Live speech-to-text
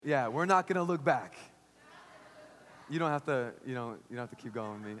Yeah, we're not going to look back. You don't have to, you don't have to keep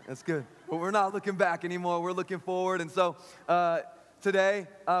going with me. That's good. But we're not looking back anymore. We're looking forward. And so today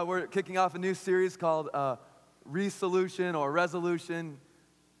we're kicking off a new series called Resolution or Resolution.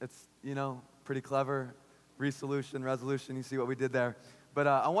 It's, pretty clever. Resolution, resolution. You see what we did there. But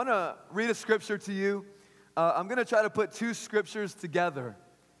I want to read a scripture to you. I'm going to try to put two scriptures together.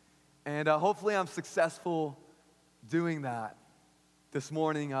 And hopefully I'm successful doing that this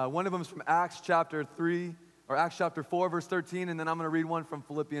morning. One of them is from Acts chapter 4, verse 13, and then I'm going to read one from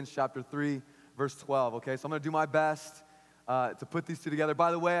Philippians chapter 3, verse 12, okay? So I'm going to do my best to put these two together.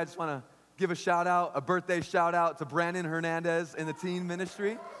 By the way, I just want to give a birthday shout out to Brandon Hernandez in the teen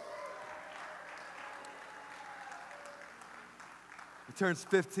ministry. He turns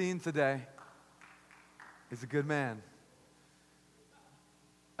 15 today. He's a good man.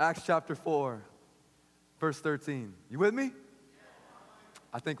 Acts chapter 4, verse 13. You with me?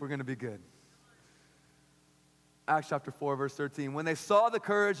 I think we're going to be good. Acts chapter 4, verse 13. When they saw the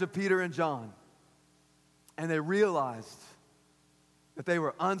courage of Peter and John, and they realized that they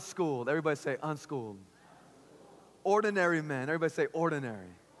were unschooled. Everybody say unschooled. Ordinary men. Everybody say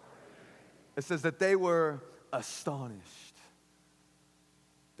ordinary. It says that they were astonished.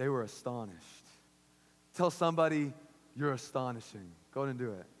 They were astonished. Tell somebody you're astonishing. Go ahead and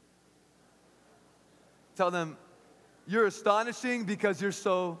do it. Tell them, you're astonishing because you're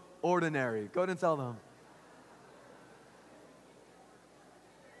so ordinary. Go ahead and tell them.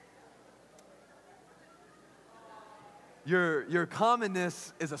 Your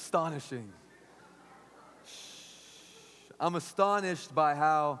commonness is astonishing. I'm astonished by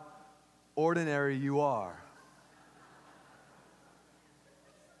how ordinary you are.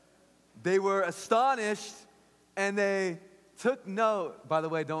 They were astonished and they took note. By the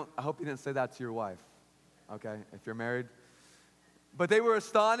way, I hope you didn't say that to your wife. Okay, if you're married. But they were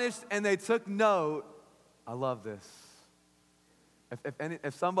astonished and they took note. I love this.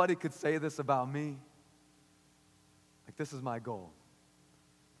 If somebody could say this about me, like this is my goal.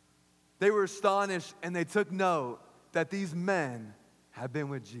 They were astonished and they took note that these men had been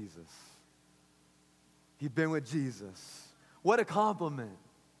with Jesus. He'd been with Jesus. What a compliment.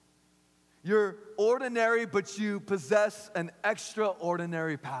 You're ordinary, but you possess an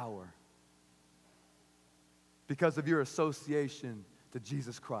extraordinary power because of your association to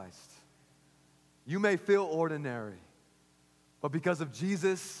Jesus Christ. You may feel ordinary, but because of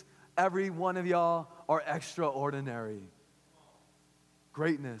Jesus, every one of y'all are extraordinary.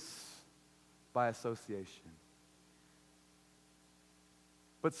 Greatness by association.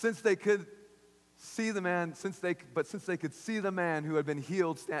 But since they could see the man, since they could see the man who had been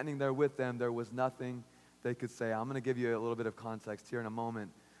healed standing there with them, there was nothing they could say. I'm going to give you a little bit of context here in a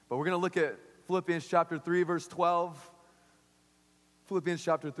moment. But we're going to look at Philippians chapter 3, verse 12. Philippians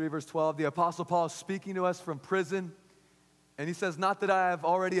chapter 3, verse 12. The Apostle Paul is speaking to us from prison. And he says, not that I have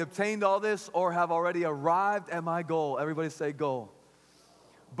already obtained all this or have already arrived at my goal. Everybody say goal.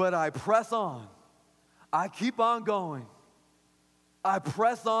 But I press on. I keep on going. I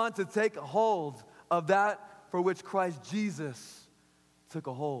press on to take hold of that for which Christ Jesus took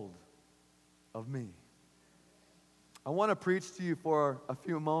a hold of me. I want to preach to you for a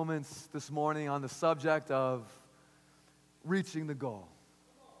few moments this morning on the subject of reaching the goal.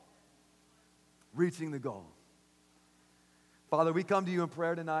 Reaching the goal. Father, we come to you in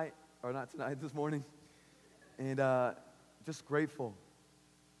prayer tonight, or not tonight, this morning, and just grateful.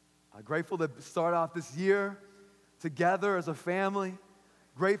 Grateful to start off this year together as a family.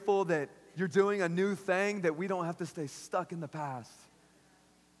 Grateful that you're doing a new thing, that we don't have to stay stuck in the past.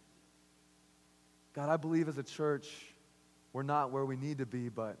 God, I believe as a church, we're not where we need to be,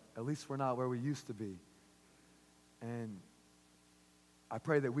 but at least we're not where we used to be. And I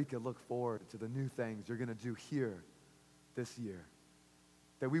pray that we could look forward to the new things you're going to do here this year.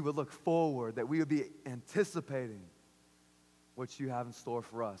 That we would look forward, that we would be anticipating what you have in store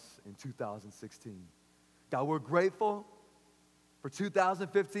for us in 2016. God, we're grateful for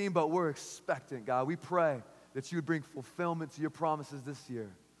 2015, but we're expectant, God. We pray that you would bring fulfillment to your promises this year.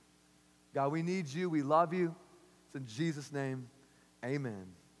 God, we need you. We love you. It's in Jesus' name, amen.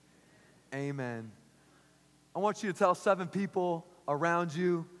 Amen. I want you to tell 7 people around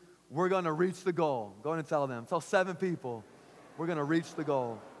you, we're going to reach the goal. Go ahead and tell them. Tell 7 people, we're going to reach the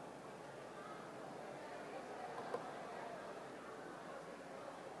goal.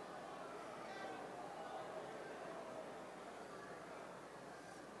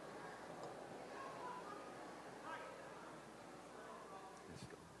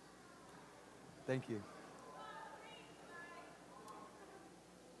 Thank you.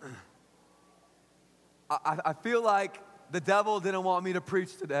 I feel like the devil didn't want me to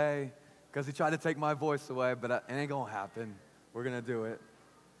preach today because he tried to take my voice away, but it ain't going to happen. We're going to do it.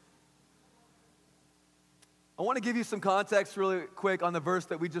 I want to give you some context really quick on the verse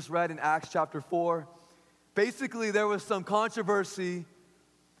that we just read in Acts chapter 4. Basically, there was some controversy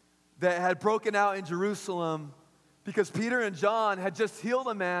that had broken out in Jerusalem because Peter and John had just healed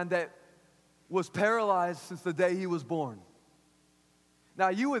a man that was paralyzed since the day he was born. Now,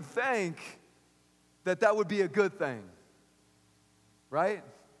 you would think that would be a good thing, right?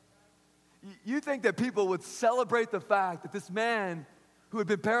 You think that people would celebrate the fact that this man who had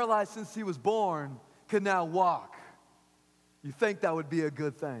been paralyzed since he was born could now walk. You think that would be a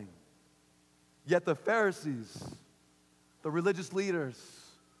good thing. Yet the Pharisees, the religious leaders,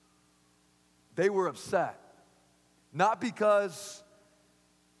 they were upset. Not because,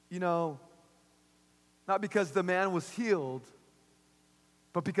 not because the man was healed,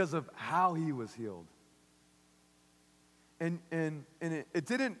 but because of how he was healed. And it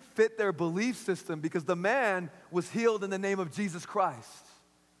didn't fit their belief system because the man was healed in the name of Jesus Christ.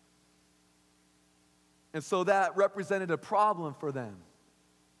 And so that represented a problem for them.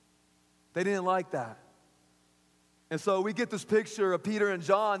 They didn't like that. And so we get this picture of Peter and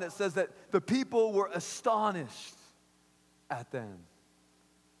John that says that the people were astonished at them.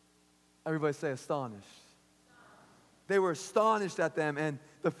 Everybody say astonished. They were astonished at them, and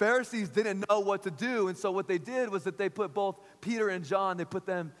the Pharisees didn't know what to do, and so what they did was that they put both Peter and John, they put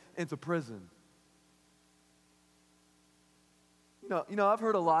them into prison. I've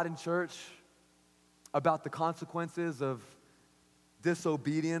heard a lot in church about the consequences of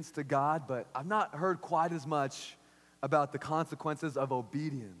disobedience to God, but I've not heard quite as much about the consequences of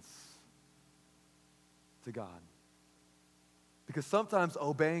obedience to God. Because sometimes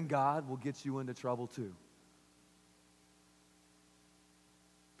obeying God will get you into trouble too.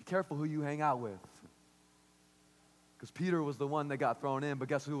 Be careful who you hang out with. Because Peter was the one that got thrown in, but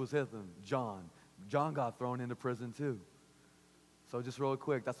guess who was with him? John. John got thrown into prison too. So just real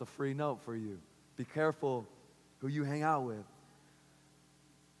quick, that's a free note for you. Be careful who you hang out with.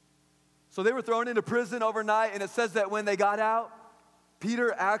 So they were thrown into prison overnight, and it says that when they got out,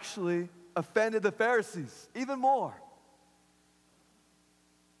 Peter actually offended the Pharisees even more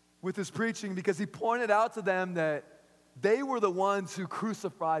with his preaching because he pointed out to them that they were the ones who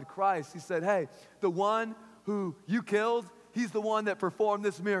crucified Christ. He said, hey, the one who you killed, he's the one that performed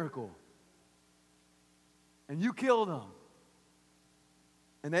this miracle. And you killed him.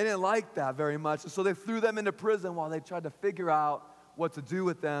 And they didn't like that very much, and so they threw them into prison while they tried to figure out what to do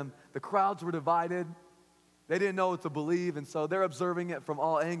with them. The crowds were divided. They didn't know what to believe, and so they're observing it from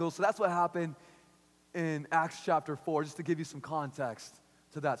all angles. So that's what happened in Acts chapter 4, just to give you some context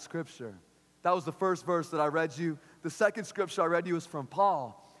to that scripture. That was the first verse that I read you. The second scripture I read you was from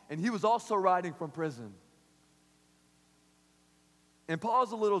Paul, and he was also writing from prison. And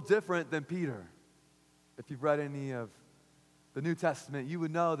Paul's a little different than Peter. If you've read any of the New Testament, you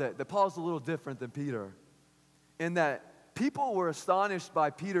would know that Paul's a little different than Peter in that people were astonished by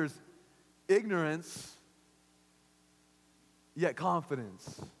Peter's ignorance, yet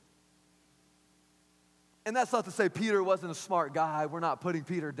confidence. And that's not to say Peter wasn't a smart guy. We're not putting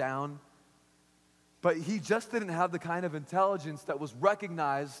Peter down. But he just didn't have the kind of intelligence that was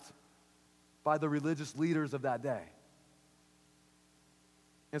recognized by the religious leaders of that day.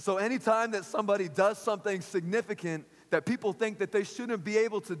 And so anytime that somebody does something significant that people think that they shouldn't be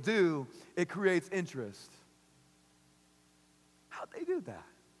able to do, it creates interest. How'd they do that?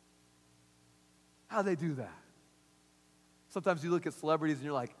 How'd they do that? Sometimes you look at celebrities and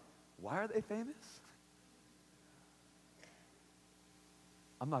you're like, why are they famous?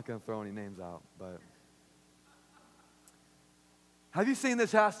 I'm not going to throw any names out, but have you seen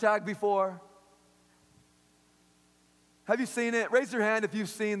this hashtag before? Have you seen it? Raise your hand if you've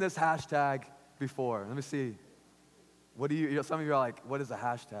seen this hashtag before. Let me see. Some of you are like, what is a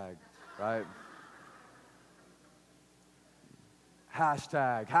hashtag, right?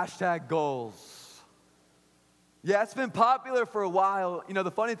 Hashtag goals. Yeah, it's been popular for a while.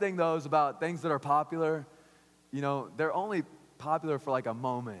 The funny thing, though, is about things that are popular, they're only popular for like a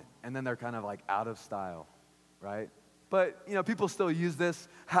moment, and then they're kind of like out of style, right? But, people still use this,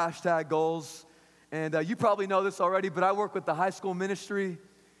 hashtag goals. And you probably know this already, but I work with the high school ministry,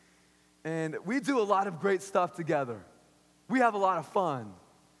 and we do a lot of great stuff together. We have a lot of fun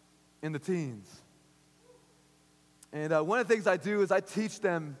in the teens. And one of the things I do is I teach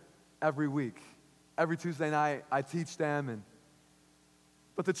them every week. Every Tuesday night, I teach them.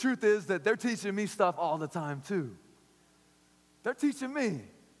 But the truth is that they're teaching me stuff all the time, too. They're teaching me.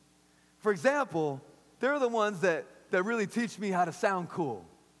 For example, they're the ones that really teach me how to sound cool.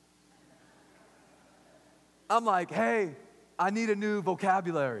 I'm like, hey, I need a new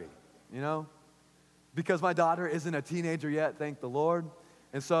vocabulary, you know? Because my daughter isn't a teenager yet, thank the Lord.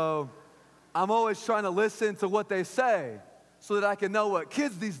 And so I'm always trying to listen to what they say so that I can know what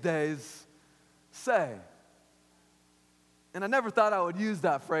kids these days say. And I never thought I would use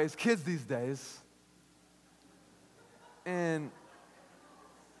that phrase, kids these days. And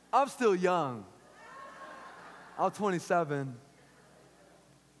I'm still young. I'm 27.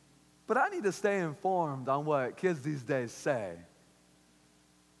 But I need to stay informed on what kids these days say.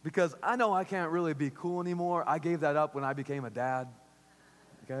 Because I know I can't really be cool anymore. I gave that up when I became a dad,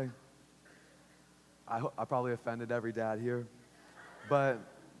 okay? I probably offended every dad here. But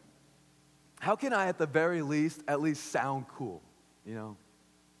how can I, at the very least, at least sound cool, you know?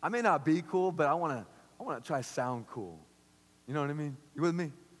 I may not be cool, but I want to try sound cool. You know what I mean? You with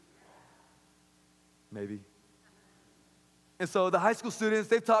me? Maybe. And so the high school students,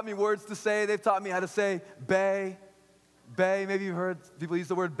 they've taught me words to say. They've taught me how to say bae. Bae, maybe you've heard people use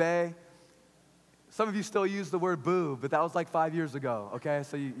the word bae. Some of you still use the word boo, but that was like 5 years ago, okay?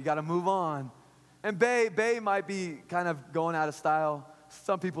 So you got to move on. And bae might be kind of going out of style.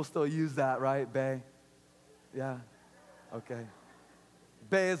 Some people still use that, right? Bae. Yeah? Okay.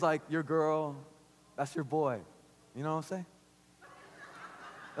 Bae is like your girl. That's your boy. You know what I'm saying?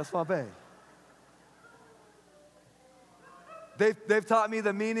 That's my bae. They've taught me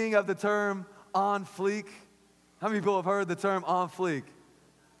the meaning of the term on fleek. How many people have heard the term on fleek?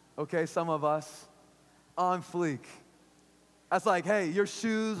 Okay, some of us. On fleek. That's like, hey, your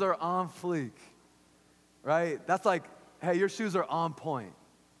shoes are on fleek, right? That's like, hey, your shoes are on point,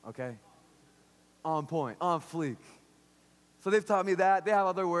 okay? On point, on fleek. So they've taught me that. They have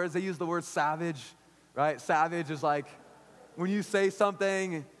other words. They use the word savage, right? Savage is like when you say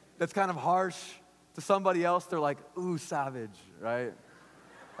something that's kind of harsh to somebody else, they're like, ooh, savage, right?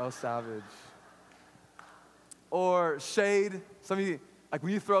 Oh, savage. Or shade. Some of you, like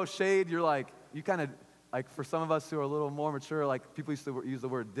when you throw shade, you're like, you kind of, like for some of us who are a little more mature, like people used to use the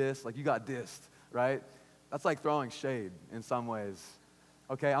word diss, like you got dissed, right? That's like throwing shade in some ways.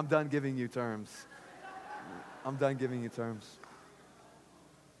 Okay, I'm done giving you terms. I'm done giving you terms.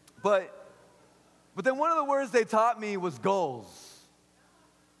 But then one of the words they taught me was goals.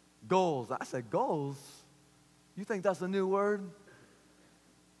 Goals. I said, goals? You think that's a new word?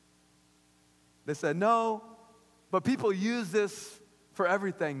 They said, no, but people use this for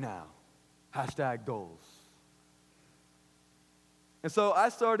everything now. Hashtag goals. And so I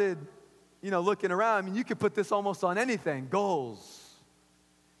started, looking around. I mean, you could put this almost on anything, goals.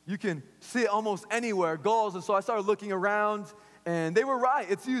 You can see it almost anywhere, goals. And so I started looking around, and they were right.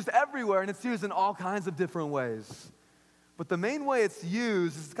 It's used everywhere, and it's used in all kinds of different ways. But the main way it's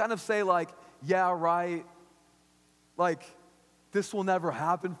used is to kind of say like, yeah, right, like, this will never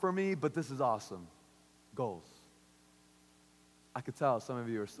happen for me, but this is awesome. Goals. I could tell some of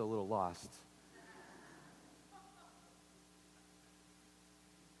you are still a little lost.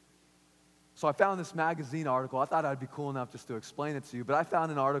 So I found this magazine article. I thought I'd be cool enough just to explain it to you, but I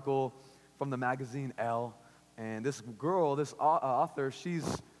found an article from the magazine Elle, and this girl, this author,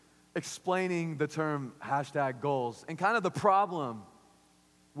 she's explaining the term hashtag goals and kind of the problem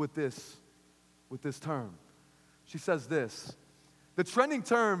with this term. She says this: the trending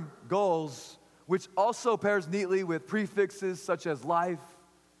term goals, which also pairs neatly with prefixes such as life,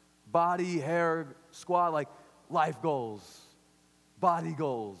 body, hair, squad, like life goals, body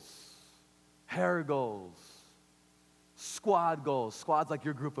goals, hair goals, squad goals. Squad's like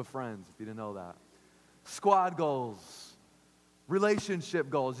your group of friends, if you didn't know that. Squad goals, relationship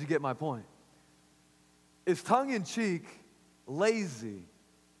goals, you get my point. It's tongue-in-cheek, lazy,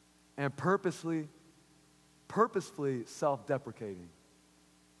 and purposefully self-deprecating.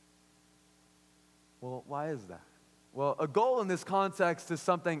 Well, why is that? Well, a goal in this context is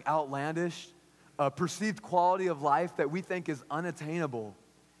something outlandish, a perceived quality of life that we think is unattainable.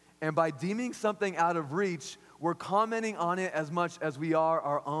 And by deeming something out of reach, we're commenting on it as much as we are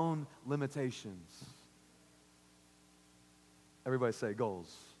our own limitations. Everybody say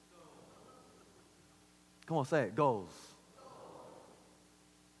goals. Come on, say it, goals.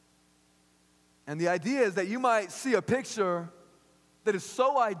 And the idea is that you might see a picture that is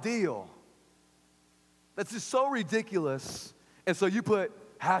so ideal, that's just so ridiculous, and so you put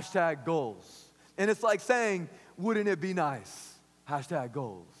hashtag goals. And it's like saying, wouldn't it be nice? Hashtag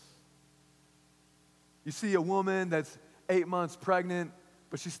goals. You see a woman that's 8 months pregnant,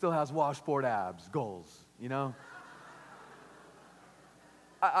 but she still has washboard abs, goals, you know?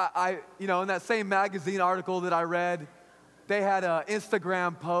 In that same magazine article that I read, they had an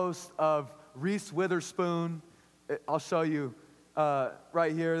Instagram post of Reese Witherspoon. I'll show you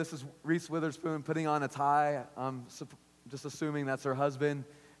right here. This is Reese Witherspoon putting on a tie. I'm just assuming that's her husband.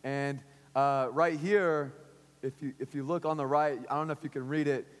 And right here, if you look on the right, I don't know if you can read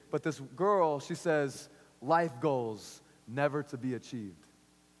it, but this girl, she says, life goals never to be achieved.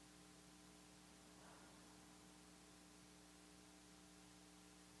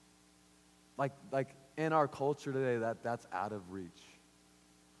 Like in our culture today, that's out of reach.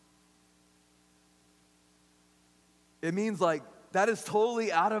 It means like, that is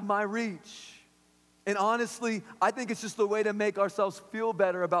totally out of my reach. And honestly, I think it's just a way to make ourselves feel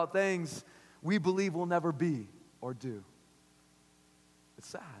better about things we believe will never be or do. It's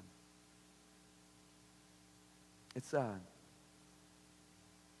sad. It's sad.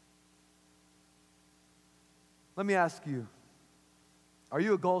 Let me ask you, are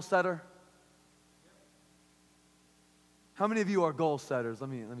you a goal setter? How many of you are goal setters? Let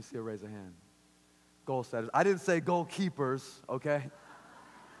me see a raise of hand. Goal setters. I didn't say goalkeepers, okay?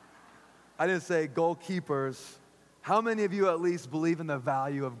 I didn't say goalkeepers. How many of you at least believe in the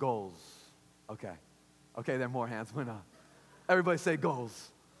value of goals? Okay. Okay, there more hands went up. Everybody say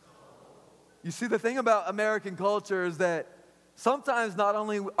goals. You see, the thing about American culture is that sometimes not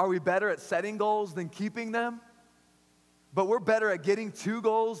only are we better at setting goals than keeping them, but we're better at getting to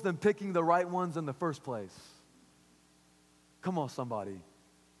goals than picking the right ones in the first place. Come on, somebody.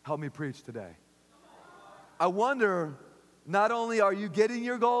 Help me preach today. I wonder, not only are you getting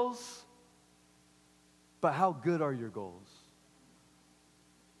your goals, but how good are your goals?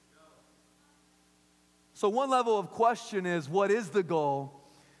 So one level of question is, what is the goal?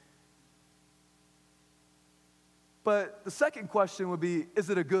 But the second question would be,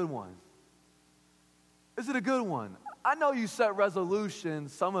 is it a good one? Is it a good one? I know you set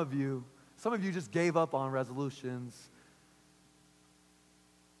resolutions, some of you just gave up on resolutions.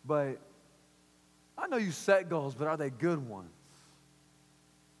 But I know you set goals, but are they good ones?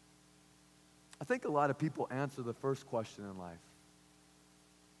 I think a lot of people answer the first question in life.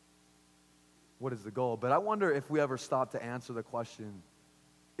 What is the goal? But I wonder if we ever stop to answer the question,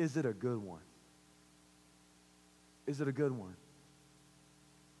 is it a good one? Is it a good one?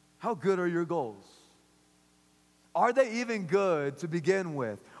 How good are your goals? Are they even good to begin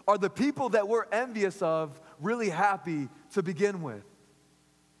with? Are the people that we're envious of really happy to begin with?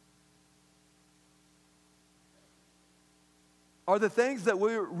 Are the things that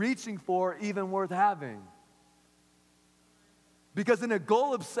we're reaching for even worth having? Because in a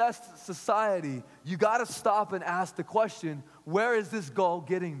goal-obsessed society, you got to stop and ask the question, where is this goal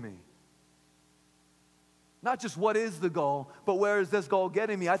getting me? Not just what is the goal, but where is this goal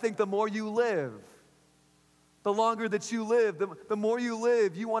getting me? I think the more you live, the longer that you live, the more you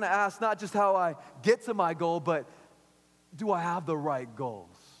live, you want to ask not just how I get to my goal, but do I have the right goals?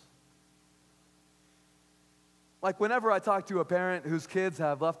 Like whenever I talk to a parent whose kids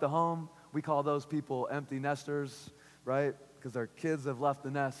have left the home, we call those people empty nesters, right? Because their kids have left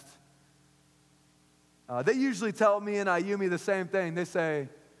the nest. They usually tell me and Ayumi the same thing. They say,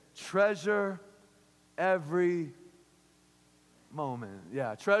 treasure every moment.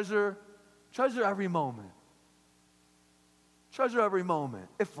 Yeah, treasure every moment. Treasure every moment.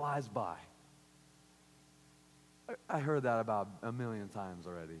 It flies by. I heard that about a million times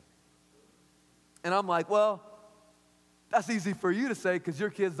already. And I'm like, well, that's easy for you to say because your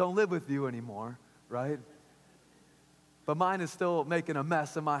kids don't live with you anymore, right? But mine is still making a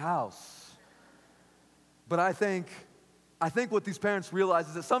mess in my house. But I think what these parents realize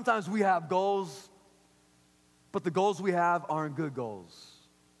is that sometimes we have goals, but the goals we have aren't good goals.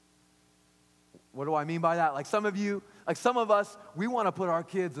 What do I mean by that? Like some of us, we want to put our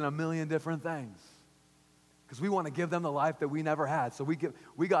kids in a million different things because we want to give them the life that we never had. So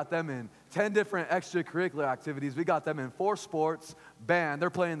we got them in 10 different extracurricular activities. We got them in 4 sports, band. They're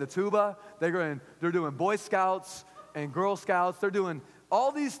playing the tuba. They're doing Boy Scouts and Girl Scouts. They're doing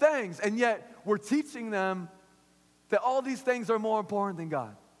all these things, and yet we're teaching them that all these things are more important than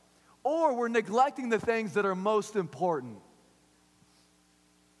God. Or we're neglecting the things that are most important.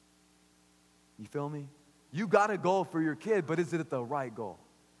 You feel me? You got a goal for your kid, but is it the right goal?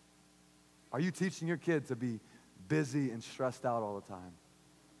 Are you teaching your kid to be busy and stressed out all the time?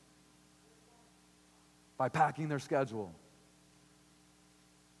 By packing their schedule?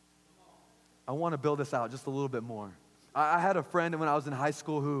 I want to build this out just a little bit more. I had a friend when I was in high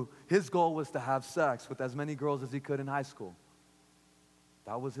school who his goal was to have sex with as many girls as he could in high school.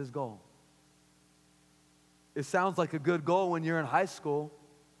 That was his goal. It sounds like a good goal when you're in high school.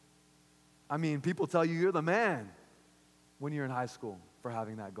 I mean, people tell you you're the man when you're in high school for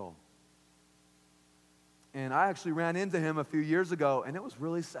having that goal. And I actually ran into him a few years ago, and it was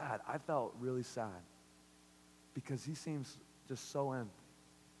really sad. I felt really sad because he seems just so empty.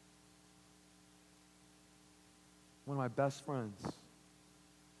 one of my best friends.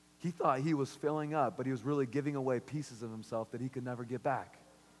 He thought he was filling up, but he was really giving away pieces of himself that he could never get back.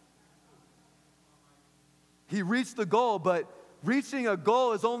 He reached the goal, but reaching a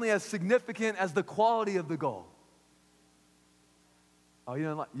goal is only as significant as the quality of the goal. Oh,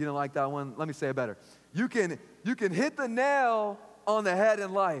 you didn't like that one? Let me say it better. You can hit the nail on the head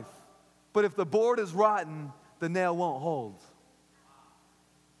in life, but if the board is rotten, the nail won't hold.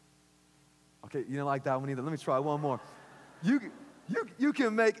 Okay, you didn't like that one either. Let me try one more. You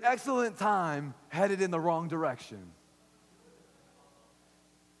can make excellent time headed in the wrong direction.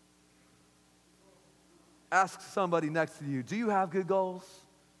 Ask somebody next to you, do you have good goals?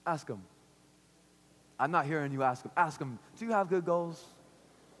 Ask them. I'm not hearing you ask them. Ask them, do you have good goals?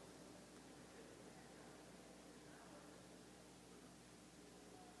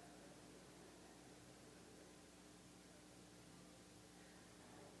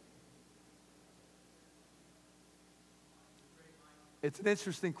 It's an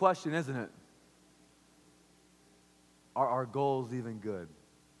interesting question, isn't it? Are our goals even good?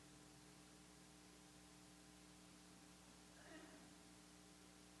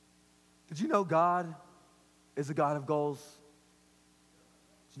 Did you know God is a God of goals?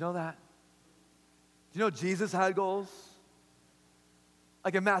 Did you know that? Did you know Jesus had goals?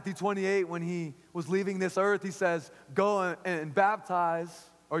 Like in Matthew 28, when he was leaving this earth, he says, go and baptize,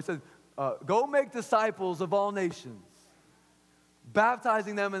 or he said, go make disciples of all nations,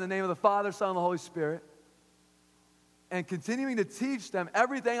 baptizing them in the name of the Father, Son, and the Holy Spirit, and continuing to teach them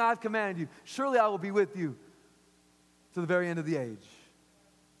everything I've commanded you. Surely I will be with you to the very end of the age.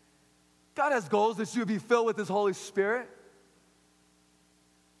 God has goals that you would be filled with His Holy Spirit,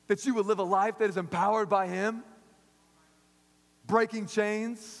 that you would live a life that is empowered by Him, breaking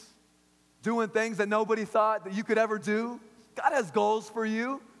chains, doing things that nobody thought that you could ever do. God has goals for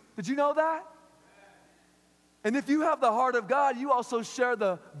you. Did you know that? And if you have the heart of God, you also share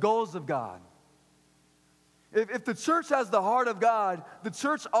the goals of God. If the church has the heart of God, the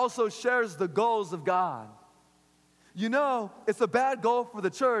church also shares the goals of God. You know, it's a bad goal for the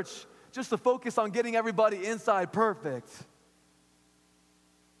church just to focus on getting everybody inside perfect,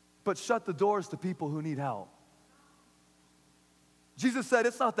 but shut the doors to people who need help. Jesus said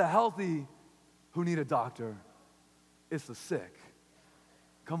it's not the healthy who need a doctor, it's the sick.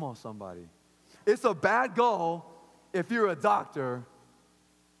 Come on, somebody. It's a bad goal if you're a doctor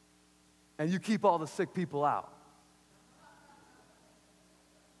and you keep all the sick people out.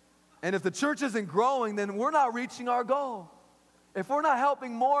 And if the church isn't growing, then we're not reaching our goal. If we're not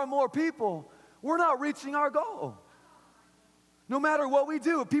helping more and more people, we're not reaching our goal. No matter what we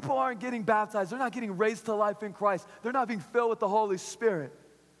do, if people aren't getting baptized, they're not getting raised to life in Christ, they're not being filled with the Holy Spirit,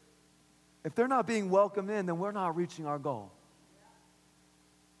 if they're not being welcomed in, then we're not reaching our goal.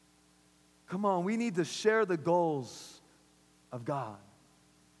 Come on, we need to share the goals of God.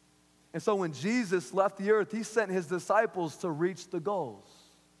 And so when Jesus left the earth, He sent His disciples to reach the goals,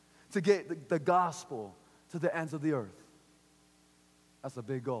 to get the gospel to the ends of the earth. That's a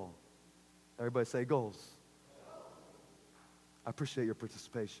big goal. Everybody say goals. I appreciate your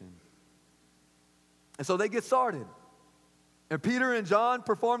participation. And so they get started. And Peter and John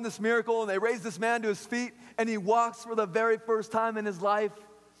perform this miracle, and they raise this man to his feet, and he walks for the very first time in his life.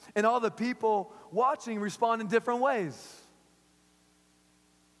 And all the people watching respond in different ways.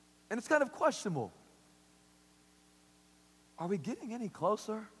 And it's kind of questionable. Are we getting any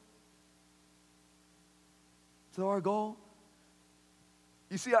closer to our goal?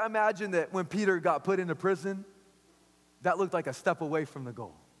 You see, I imagine that when Peter got put into prison, that looked like a step away from the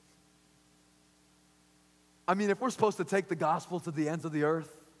goal. I mean, if we're supposed to take the gospel to the ends of the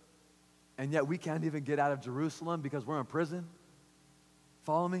earth, and yet we can't even get out of Jerusalem because we're in prison,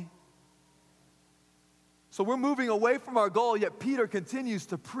 follow me? So we're moving away from our goal, yet Peter continues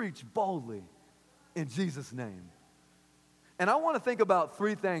to preach boldly in Jesus' name. And I want to think about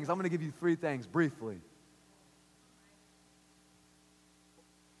three things. I'm going to give you three things briefly.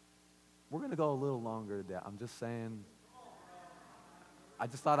 We're going to go a little longer today. I'm just saying, I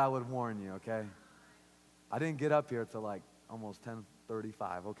just thought I would warn you, okay? I didn't get up here till like almost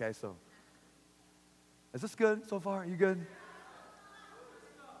 10:35, okay? So, is this good so far? Are you good?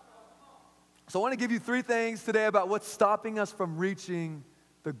 So I want to give you three things today about what's stopping us from reaching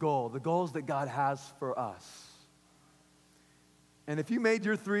the goals that God has for us. And if you made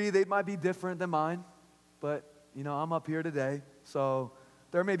your three, they might be different than mine, but, you know, I'm up here today, so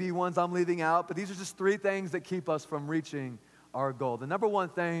there may be ones I'm leaving out, but these are just three things that keep us from reaching our goal. The number one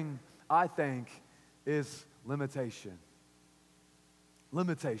thing, I think, is limitation.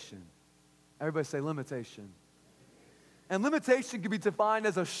 Limitation. Everybody say limitation. And limitation can be defined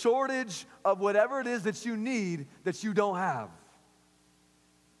as a shortage of whatever it is that you need that you don't have.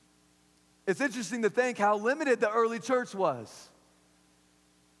 It's interesting to think how limited the early church was.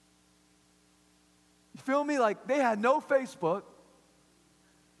 You feel me? Like they had no Facebook,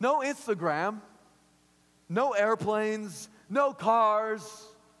 no Instagram, no airplanes, no cars,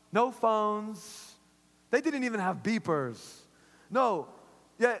 no phones. They didn't even have beepers. No,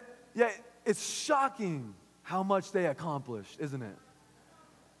 yet it's shocking how much they accomplished, isn't it?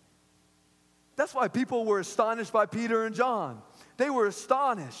 That's why people were astonished by Peter and John. They were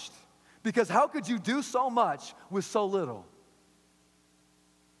astonished because how could you do so much with so little?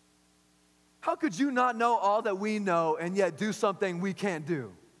 How could you not know all that we know and yet do something we can't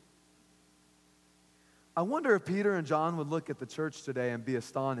do? I wonder if Peter and John would look at the church today and be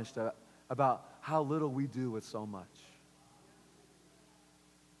astonished about how little we do with so much.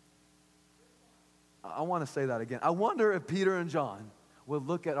 I want to say that again. I wonder if Peter and John would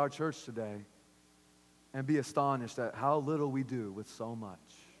look at our church today and be astonished at how little we do with so much.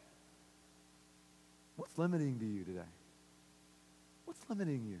 What's limiting to you today? What's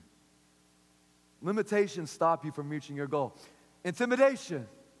limiting you? Limitations stop you from reaching your goal. Intimidation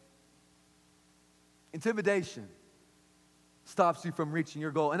stops you from reaching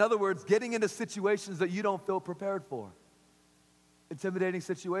your goal. In other words, getting into situations that you don't feel prepared for. Intimidating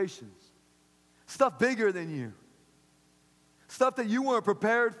situations. Stuff bigger than you. Stuff that you weren't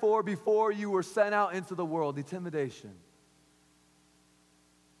prepared for before you were sent out into the world. Intimidation.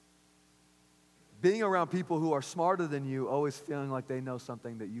 Being around people who are smarter than you, always feeling like they know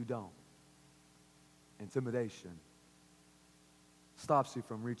something that you don't. Intimidation stops you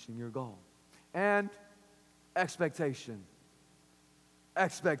from reaching your goal. And expectation.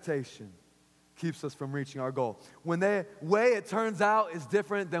 Expectation keeps us from reaching our goal. When the way it turns out is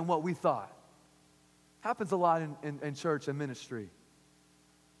different than what we thought. Happens a lot in church and ministry.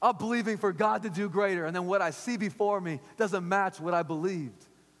 I'm believing for God to do greater, and then what I see before me doesn't match what I believed.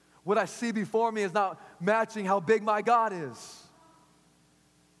 What I see before me is not matching how big my God is.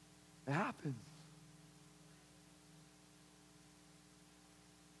 It happens.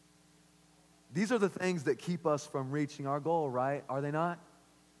 These are the things that keep us from reaching our goal, right? Are they not?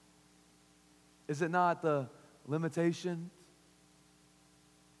 Is it not the limitation?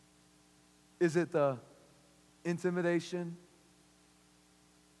 Is it the intimidation?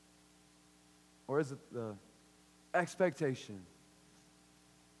 Or is it the expectation?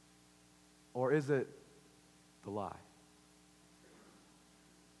 Or is it the lie?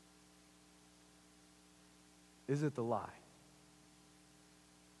 Is it the lie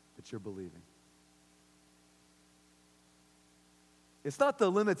that you're believing? It's not the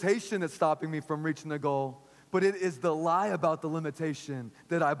limitation that's stopping me from reaching the goal, but it is the lie about the limitation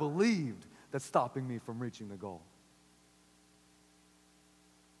that I believed that's stopping me from reaching the goal.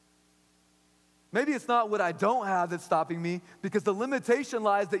 Maybe it's not what I don't have that's stopping me, because the limitation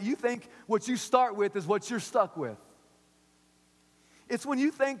lies that you think what you start with is what you're stuck with. It's when you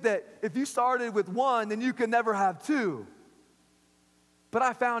think that if you started with one, then you can never have two. But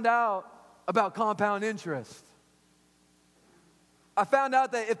I found out about compound interest. I found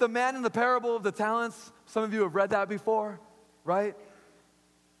out that if the man in the parable of the talents, some of you have read that before, right?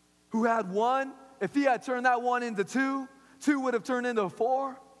 Who had one, if he had turned that one into two, two would have turned into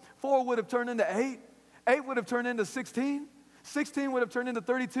four, four would have turned into eight, eight would have turned into 16, 16 would have turned into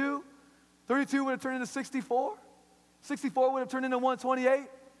 32, 32 would have turned into 64, 64 would have turned into 128.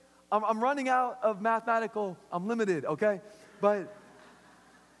 I'm running out of mathematical, I'm limited, okay? But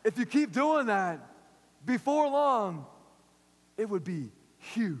if you keep doing that, before long, it would be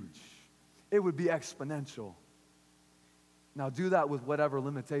huge. It would be exponential. Now do that with whatever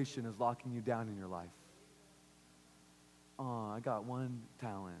limitation is locking you down in your life. Oh, I got one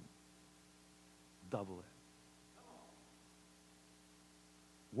talent. Double it.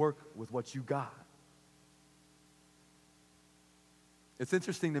 Work with what you got. It's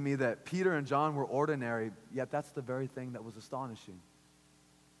interesting to me that Peter and John were ordinary, yet that's the very thing that was astonishing.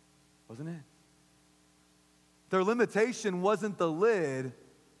 Wasn't it? Their limitation wasn't the lid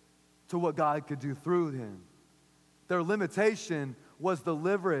to what God could do through him. Their limitation was the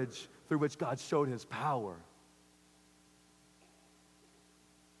leverage through which God showed his power.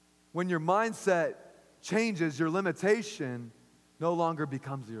 When your mindset changes, your limitation no longer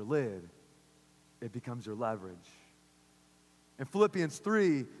becomes your lid. It becomes your leverage. In Philippians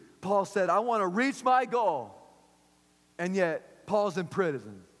 3, Paul said, I want to reach my goal. And yet, Paul's in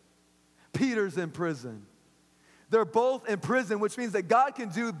prison. Peter's in prison. They're both in prison, which means that God can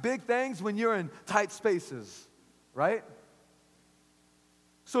do big things when you're in tight spaces, right?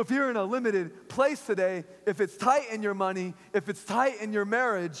 So if you're in a limited place today, if it's tight in your money, if it's tight in your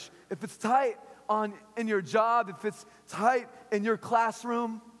marriage, if it's tight in your job, if it's tight in your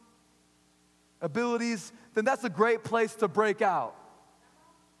classroom abilities, then that's a great place to break out.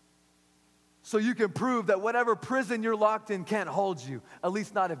 So you can prove that whatever prison you're locked in can't hold you, at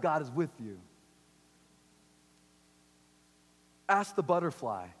least not if God is with you. Ask the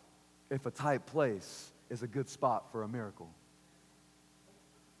butterfly if a tight place is a good spot for a miracle.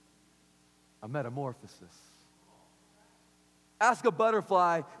 A metamorphosis. Ask a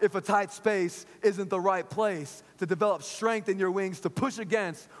butterfly if a tight space isn't the right place to develop strength in your wings to push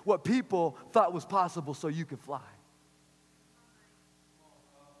against what people thought was possible so you could fly.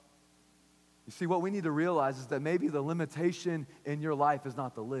 You see, what we need to realize is that maybe the limitation in your life is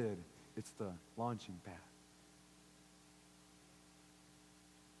not the lid, it's the launching pad.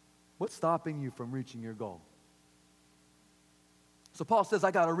 What's stopping you from reaching your goal? So Paul says,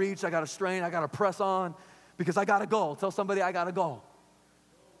 I got to reach, I got to strain, I got to press on because I got a goal. Tell somebody, I got a goal.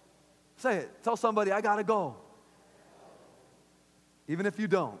 Say it. Tell somebody, I got a goal. Even if you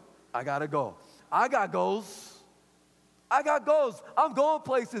don't, I got a goal. I got goals. I got goals. I'm going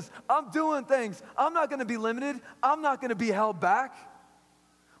places. I'm doing things. I'm not going to be limited. I'm not going to be held back.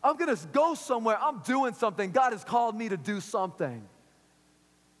 I'm going to go somewhere. I'm doing something. God has called me to do something.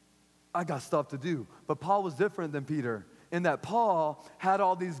 I got stuff to do. But Paul was different than Peter in that Paul had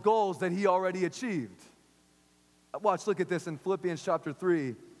all these goals that he already achieved. Watch, look at this in Philippians chapter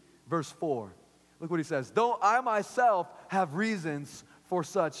 3, verse 4. Look what he says. Though I myself have reasons for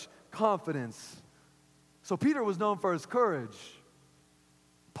such confidence. So Peter was known for his courage.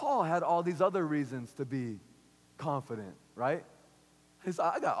 Paul had all these other reasons to be confident, right? He said,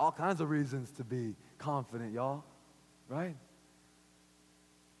 I got all kinds of reasons to be confident, y'all, right?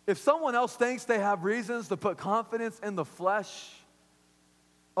 If someone else thinks they have reasons to put confidence in the flesh,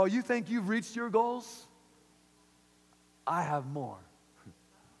 oh, you think you've reached your goals? I have more.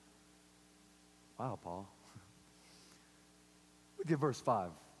 Wow, Paul. Look at verse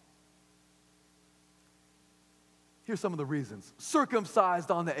 5. Here's some of the reasons. Circumcised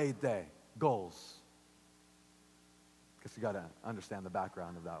on the 8th day. Goals. Guess you got to understand the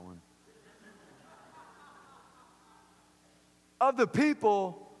background of that one. Of the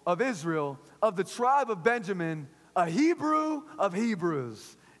people of Israel, of the tribe of Benjamin, a Hebrew of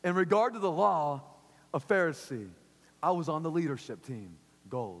Hebrews. In regard to the law, a Pharisee. I was on the leadership team.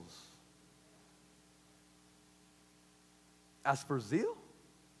 Goals. As for zeal,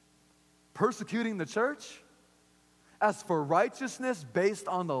 persecuting the church. As for righteousness based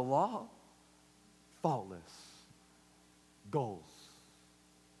on the law, faultless. Goals.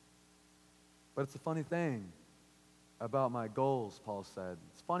 But it's a funny thing about my goals, Paul said.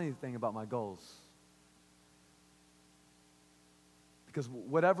 It's a funny thing about my goals. Because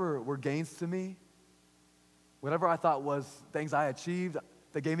whatever were gains to me, whatever I thought was things I achieved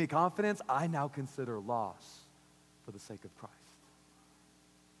that gave me confidence, I now consider loss for the sake of Christ.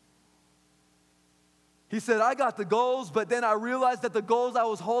 He said, I got the goals, but then I realized that the goals I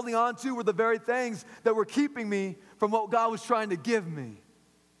was holding on to were the very things that were keeping me from what God was trying to give me.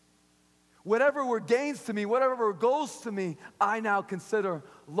 Whatever were gains to me, whatever were goals to me, I now consider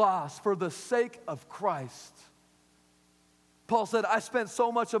loss for the sake of Christ. Paul said, I spent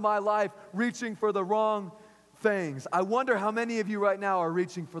so much of my life reaching for the wrong things. I wonder how many of you right now are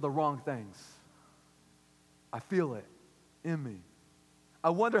reaching for the wrong things. I feel it in me. I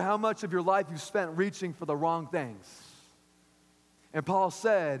wonder how much of your life you've spent reaching for the wrong things. And Paul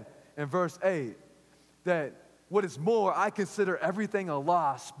said in verse 8 that what is more, I consider everything a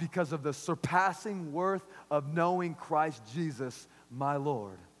loss because of the surpassing worth of knowing Christ Jesus, my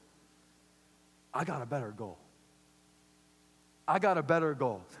Lord. I got a better goal. I got a better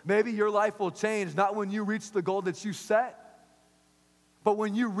goal. Maybe your life will change, not when you reach the goal that you set, but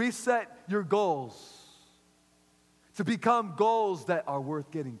when you reset your goals to become goals that are worth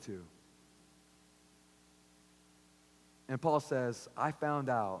getting to. And Paul says, I found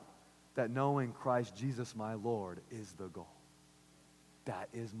out that knowing Christ Jesus my Lord is the goal. That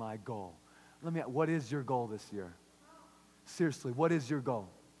is my goal. What is your goal this year? Seriously, what is your goal?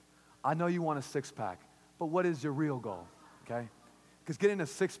 I know you want a six-pack, but what is your real goal, okay? Because getting a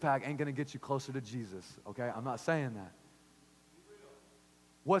six-pack ain't going to get you closer to Jesus, okay? I'm not saying that.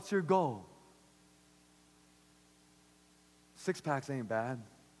 What's your goal? Six-packs ain't bad.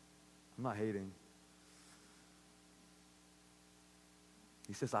 I'm not hating.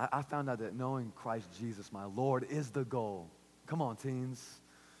 He says, I found out that knowing Christ Jesus, my Lord, is the goal. Come on, teens.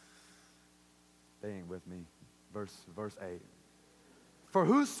 They ain't with me. Verse 8. For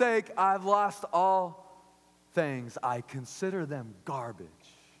whose sake I've lost all things, I consider them garbage.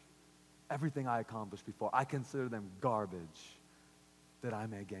 everything I accomplished before, I consider them garbage that I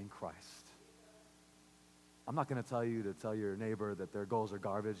may gain Christ. I'm not going to tell you to tell your neighbor that their goals are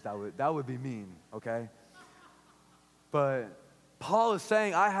garbage. That would be mean, okay? But Paul is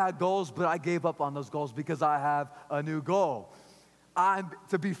saying, I had goals, but I gave up on those goals because I have a new goal. I'm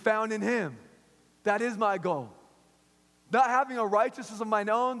to be found in him. That is my goal. Not having a righteousness of mine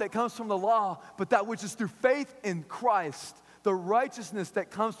own that comes from the law, but that which is through faith in Christ, the righteousness that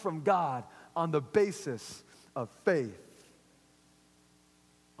comes from God on the basis of faith.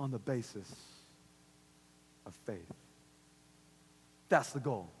 On the basis of faith. That's the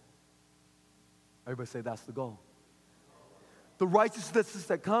goal. Everybody say that's the goal. The righteousness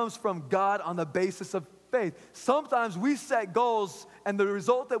that comes from God on the basis of faith. Sometimes we set goals and the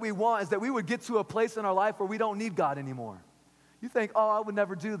result that we want is that we would get to a place in our life where we don't need God anymore. You think, oh, I would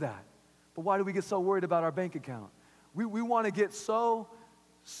never do that. But why do we get so worried about our bank account? We want to get so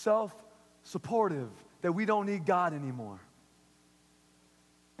self-supportive that we don't need God anymore.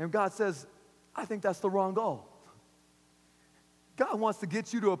 And God says, I think that's the wrong goal. God wants to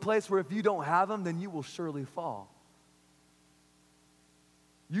get you to a place where if you don't have him, then you will surely fall.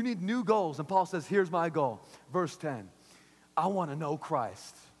 You need new goals. And Paul says, here's my goal. Verse 10, I want to know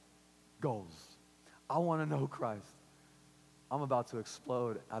Christ. Goals. I want to know Christ. I'm about to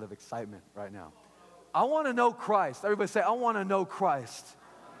explode out of excitement right now. I want to know Christ. Everybody say, I want to know Christ.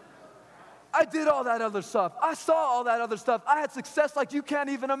 I did all that other stuff. I saw all that other stuff. I had success like you can't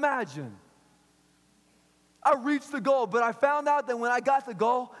even imagine. I reached the goal, but I found out that when I got the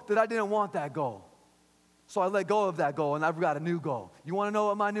goal, that I didn't want that goal. So I let go of that goal, and I've got a new goal. You want to know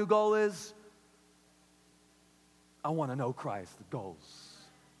what my new goal is? I want to know Christ. The goals.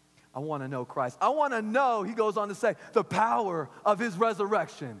 I want to know Christ. I want to know, he goes on to say, the power of his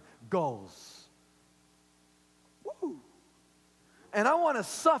resurrection. Goals. Woo. And I want to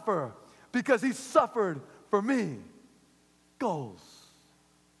suffer because he suffered for me. Goals.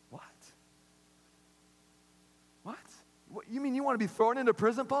 What? You mean you want to be thrown into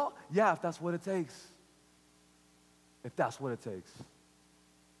prison, Paul? Yeah, if that's what it takes. If that's what it takes.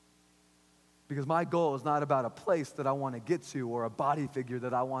 Because my goal is not about a place that I want to get to or a body figure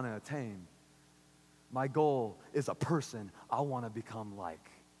that I want to attain. My goal is a person I want to become like.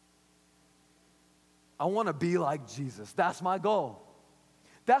 I want to be like Jesus. That's my goal.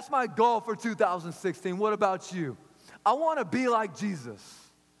 That's my goal for 2016. What about you? I want to be like Jesus.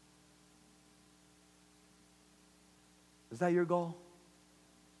 Is that your goal?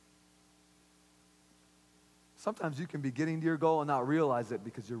 Sometimes you can be getting to your goal and not realize it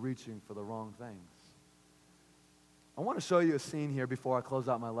because you're reaching for the wrong things. I want to show you a scene here before I close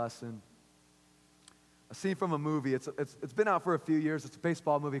out my lesson. A scene from a movie. It's been out for a few years. It's a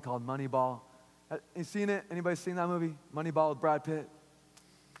baseball movie called Moneyball. You seen it? Anybody seen that movie? Moneyball with Brad Pitt?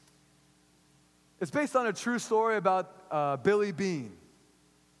 It's based on a true story about Billy Beane.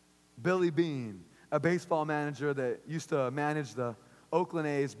 Billy Beane, a baseball manager that used to manage the Oakland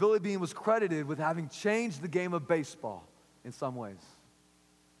A's. Billy Beane was credited with having changed the game of baseball in some ways.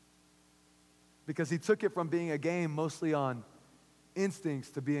 Because he took it from being a game mostly on instincts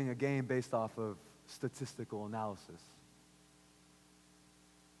to being a game based off of statistical analysis.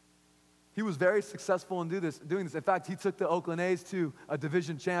 He was very successful in doing this. In fact, he took the Oakland A's to a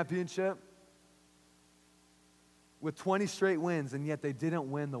division championship with 20 straight wins, and yet they didn't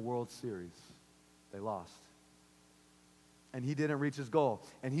win the World Series. They lost. And he didn't reach his goal.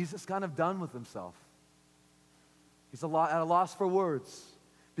 And he's just kind of done with himself. He's at a loss for words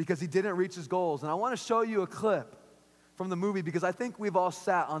because he didn't reach his goals. And I want to show you a clip from the movie because I think we've all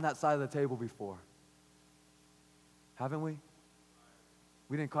sat on that side of the table before. Haven't we?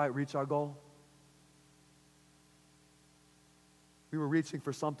 We didn't quite reach our goal. We were reaching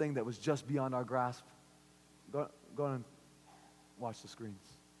for something that was just beyond our grasp. Go on and watch the screens.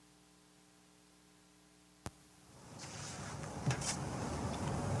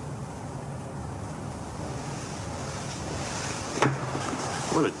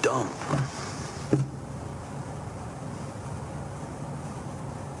 What a dump.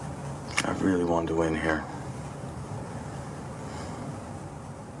 I really wanted to win here.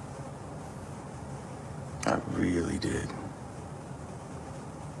 I really did.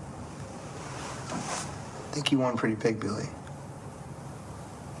 I think you won pretty big, Billy.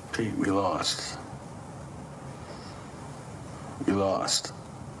 Pete, we lost. We lost.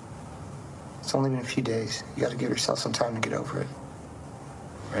 It's only been a few days. You got to give yourself some time to get over it.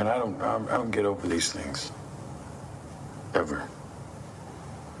 Man, I don't get over these things. Ever.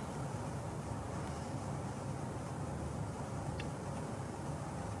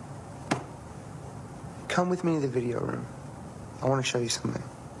 Come with me to the video room. I want to show you something.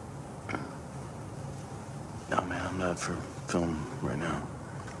 shot for film right now.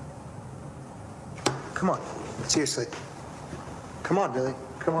 Come on. Seriously. Come on, Billy.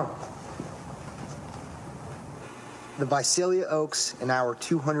 Come on. The Visalia Oaks and our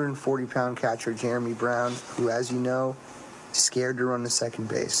 240-pound catcher, Jeremy Brown, who, as you know, is scared to run to second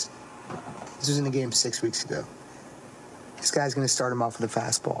base. This was in the game 6 weeks ago. This guy's going to start him off with a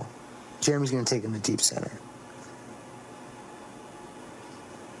fastball. Jeremy's going to take him to deep center.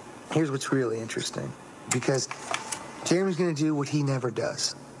 Here's what's really interesting, because Jeremy's going to do what he never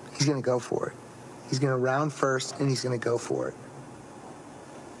does. He's going to go for it. He's going to round first, and he's going to go for it.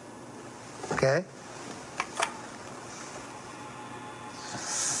 Okay?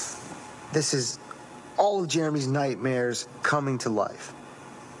 This is all of Jeremy's nightmares coming to life.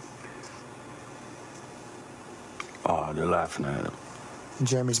 Oh, they're laughing at him. And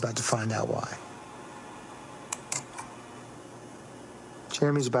Jeremy's about to find out why.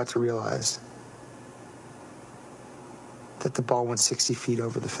 Jeremy's about to realize that the ball went 60 feet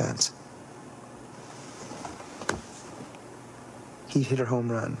over the fence. He hit a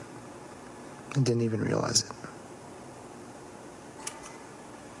home run and didn't even realize it.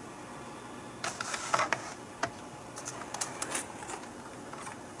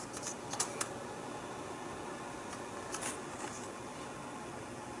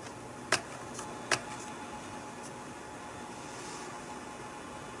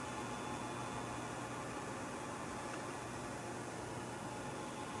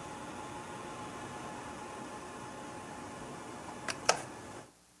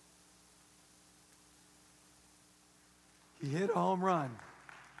 He hit a home run.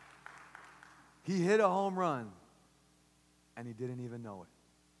 He hit a home run, and he didn't even know it.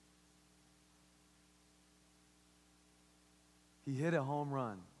 He hit a home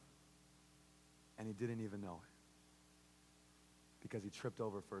run, and he didn't even know it because he tripped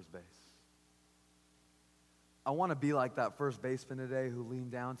over first base. I want to be like that first baseman today who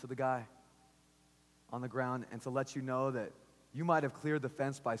leaned down to the guy on the ground and to let you know that you might have cleared the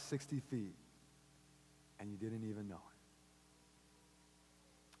fence by 60 feet, and you didn't even know it.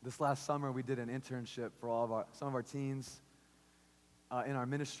 This last summer, we did an internship for some of our teens in our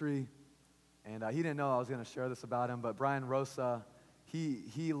ministry, and he didn't know I was going to share this about him, but Brian Rosa,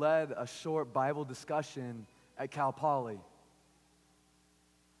 he led a short Bible discussion at Cal Poly.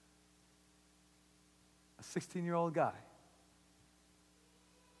 A 16-year-old guy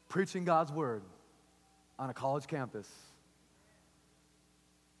preaching God's word on a college campus.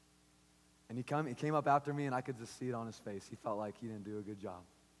 And he came up after me, and I could just see it on his face. He felt like he didn't do a good job.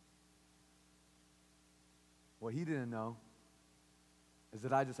 What he didn't know is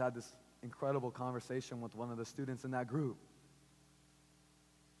that I just had this incredible conversation with one of the students in that group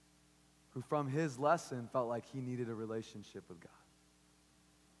who from his lesson felt like he needed a relationship with God.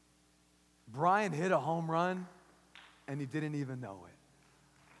 Brian hit a home run, and he didn't even know it.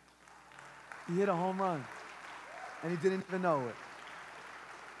 He hit a home run, and he didn't even know it.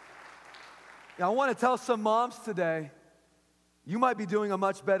 Now, I want to tell some moms today, you might be doing a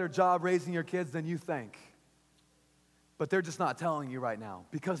much better job raising your kids than you think. But they're just not telling you right now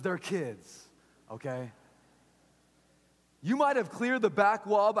because they're kids, okay? You might have cleared the back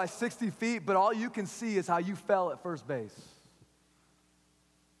wall by 60 feet, but all you can see is how you fell at first base.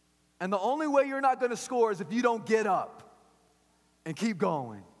 And the only way you're not going to score is if you don't get up and keep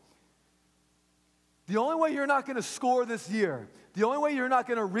going. The only way you're not going to score this year, the only way you're not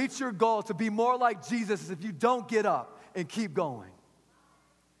going to reach your goal to be more like Jesus is if you don't get up and keep going.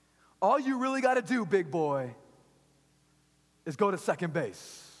 All you really got to do, big boy, is go to second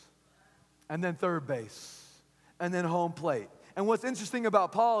base, and then third base, and then home plate. And what's interesting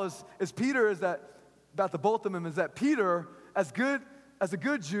about Paul is Peter is that, about the both of them, is that Peter, as a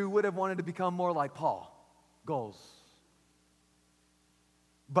good Jew, would have wanted to become more like Paul, goals.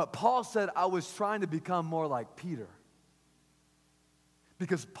 But Paul said, I was trying to become more like Peter.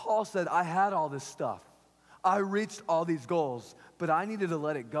 Because Paul said, I had all this stuff. I reached all these goals, but I needed to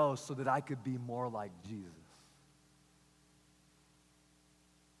let it go so that I could be more like Jesus.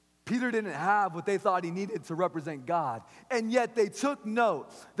 Peter didn't have what they thought he needed to represent God, and yet they took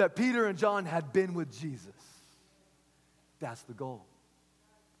note that Peter and John had been with Jesus. That's the goal.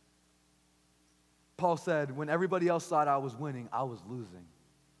 Paul said, when everybody else thought I was winning, I was losing.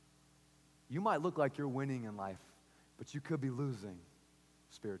 You might look like you're winning in life, but you could be losing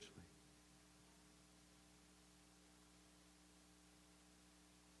spiritually.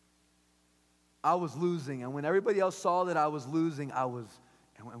 I was losing, and when everybody else saw that I was losing,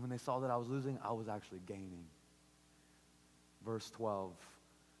 and when they saw that I was losing, I was actually gaining. Verse 12,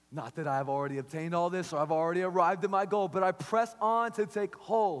 not that I have already obtained all this or I've already arrived at my goal, but I press on to take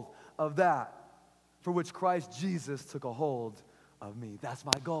hold of that for which Christ Jesus took a hold of me. That's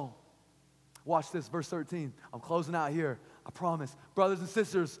my goal. Watch this, verse 13. I'm closing out here, I promise. Brothers and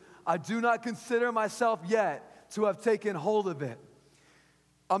sisters, I do not consider myself yet to have taken hold of it.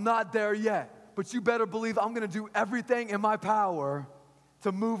 I'm not there yet, but you better believe I'm going to do everything in my power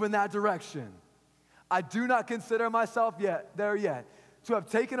to move in that direction. I do not consider myself there yet to have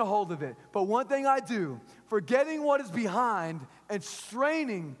taken a hold of it. But one thing I do, forgetting what is behind and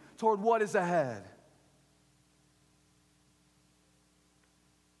straining toward what is ahead,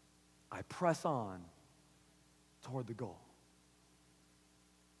 I press on toward the goal.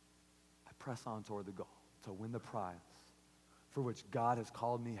 I press on toward the goal to win the prize for which God has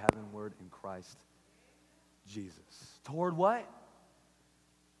called me heavenward in Christ Jesus. Toward what?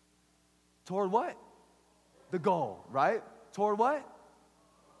 Toward what? The goal, right? Toward what?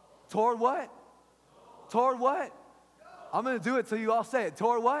 Toward what? Toward what? I'm going to do it till you all say it.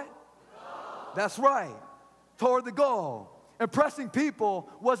 Toward what? That's right. Toward the goal. Impressing people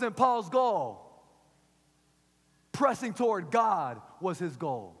wasn't Paul's goal. Pressing toward God was his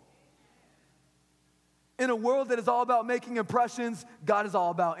goal. In a world that is all about making impressions, God is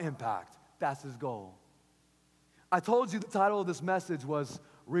all about impact. That's his goal. I told you the title of this message was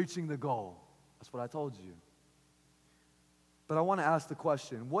Reaching the Goal. That's what I told you. But I want to ask the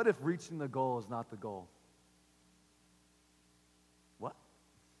question, what if reaching the goal is not the goal? What?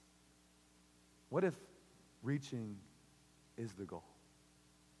 What if reaching is the goal?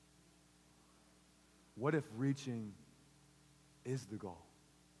 What if reaching is the goal?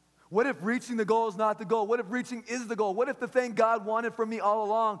 What if reaching the goal is not the goal? What if reaching is the goal? What if the thing God wanted from me all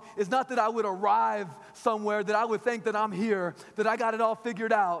along is not that I would arrive somewhere, that I would think that I'm here, that I got it all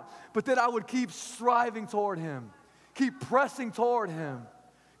figured out, but that I would keep striving toward Him, keep pressing toward Him,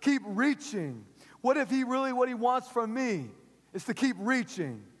 keep reaching? What if what He wants from me is to keep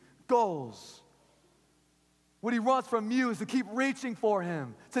reaching goals? What He wants from you is to keep reaching for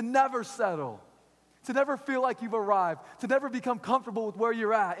Him, to never settle, to never feel like you've arrived, to never become comfortable with where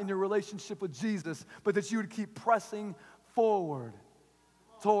you're at in your relationship with Jesus, but that you would keep pressing forward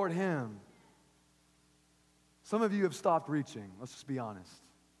toward Him. Some of you have stopped reaching. Let's just be honest.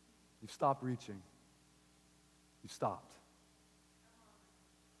 You've stopped reaching. You've stopped.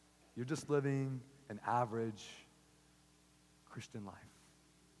 You're just living an average Christian life.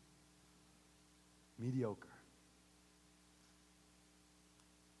 Mediocre.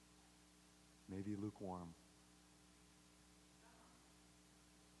 Maybe lukewarm.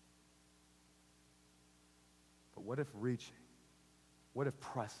 But what if reaching? What if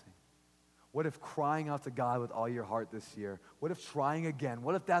pressing? What if crying out to God with all your heart this year? What if trying again?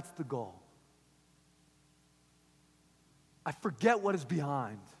 What if that's the goal? I forget what is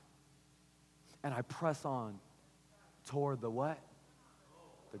behind, and I press on toward the what?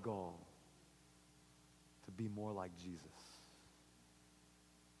 The goal. To be more like Jesus.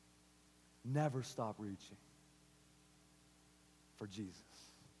 Never stop reaching for Jesus.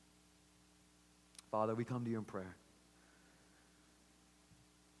 Father, we come to you in prayer.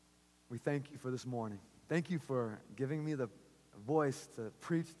 We thank you for this morning. Thank you for giving me the voice to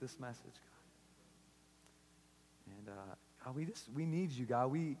preach this message, God. And God, we need you,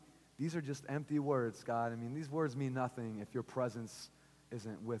 God. These are just empty words, God. I mean, these words mean nothing if your presence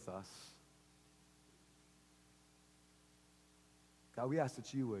isn't with us. God, we ask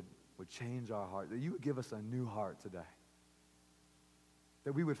that you would change our heart, that you would give us a new heart today,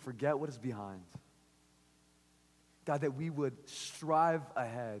 that we would forget what is behind. God, that we would strive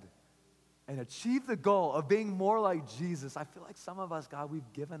ahead and achieve the goal of being more like Jesus. I feel like some of us, God,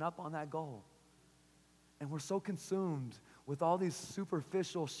 we've given up on that goal. And we're so consumed with all these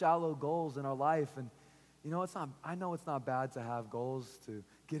superficial, shallow goals in our life. And I know it's not bad to have goals, to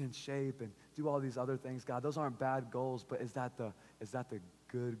get in shape and do all these other things, God. Those aren't bad goals, but is that the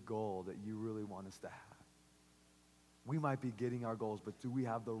good goal that you really want us to have? We might be getting our goals, but do we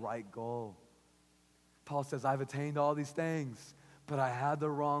have the right goal? Paul says, I've attained all these things, but I had the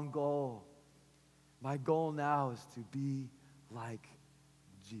wrong goal. My goal now is to be like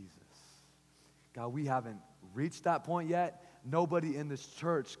Jesus. God, we haven't reached that point yet. Nobody in this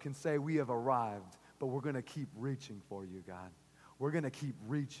church can say we have arrived, but we're going to keep reaching for you, God. We're going to keep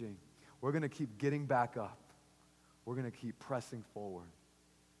reaching. We're going to keep getting back up. We're going to keep pressing forward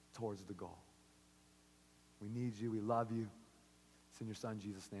towards the goal. We need you. We love you. It's in your Son,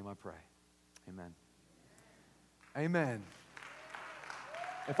 Jesus' name I pray. Amen. Amen.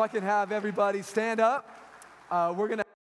 If I can have everybody stand up, we're going to